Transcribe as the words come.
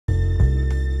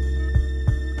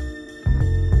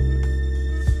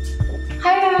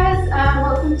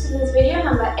welcome to this video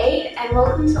number 8 and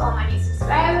welcome to all my new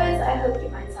subscribers. I hope you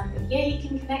find something here you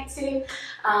can connect to,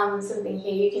 something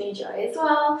here you can enjoy as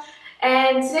well.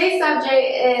 And today's subject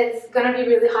is going to be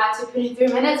really hard to put in 3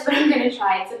 minutes, but I'm going to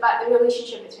try. It's about the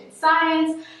relationship between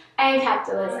science and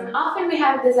capitalism. Often we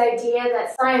have this idea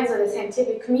that science or the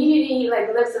scientific community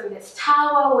lives in this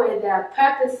tower where their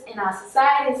purpose in our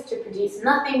society is to produce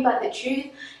nothing but the truth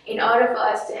in order for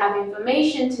us to have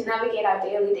information to navigate our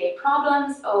daily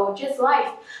problems or just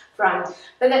life from.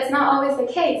 But that's not always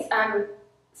the case.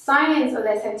 Science or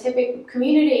the scientific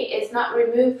community is not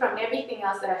removed from everything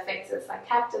else that affects us, like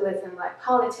capitalism, like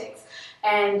politics,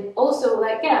 and also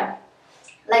like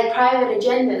private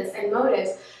agendas and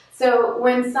motives. So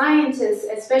when scientists,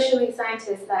 especially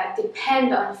scientists that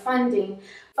depend on funding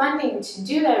to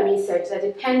do their research, that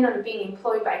depend on being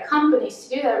employed by companies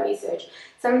to do their research,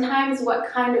 sometimes what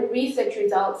kind of research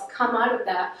results come out of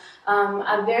that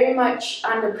are very much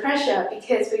under pressure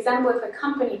because, for example, if a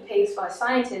company pays for a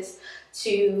scientist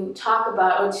to talk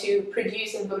about or to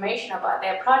produce information about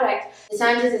their product, the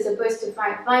scientist is supposed to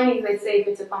find findings, let's say if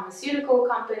it's a pharmaceutical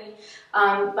company,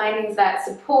 findings that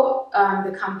support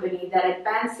the company, that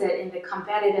advance it in the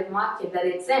competitive market that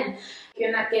it's in. If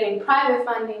you're not getting private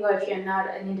funding or if you're not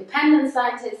an independent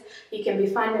scientist, you can be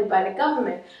funded by the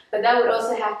government. But that would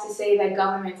also have to say that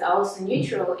governments are also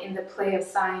neutral in the play of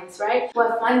science, right?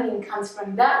 What funding comes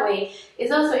from that way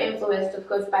is also influenced, of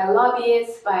course, by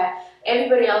lobbyists, by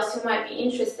everybody else who might be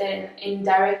interested in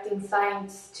directing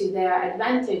science to their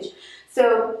advantage.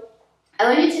 So I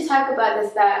wanted to talk about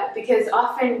this because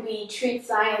often we treat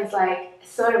science like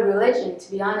sort of religion,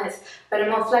 to be honest, but a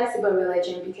more flexible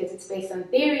religion because it's based on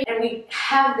theory, and we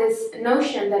have this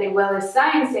notion that if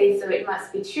science says so, it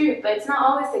must be true, but it's not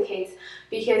always the case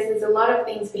because there's a lot of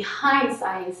things behind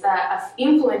science that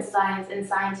influence science and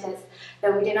scientists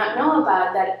that we do not know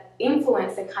about that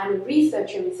influence the kind of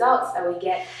research and results that we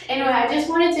get. Anyway, I just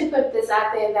wanted to put this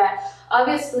out there that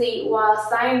obviously while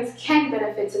science can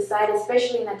benefit society,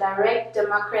 especially in a direct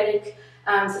democratic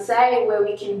society where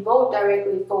we can vote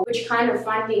directly for which kind of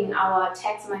funding our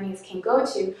tax monies can go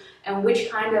to and which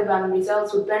kind of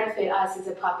results would benefit us as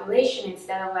a population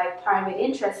instead of private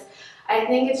interests, I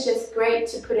think it's just great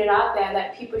to put it out there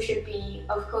that people should be,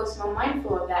 of course, more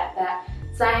mindful of that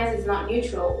science is not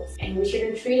neutral and we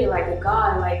shouldn't treat it like a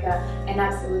god, like an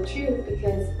absolute truth,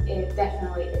 because it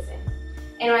definitely isn't.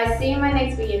 Anyway, see you in my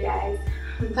next video, guys.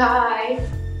 Bye!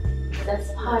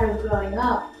 That's part of growing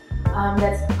up.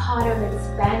 That's part of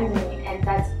expanding, and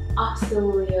that's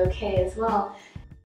absolutely okay as well.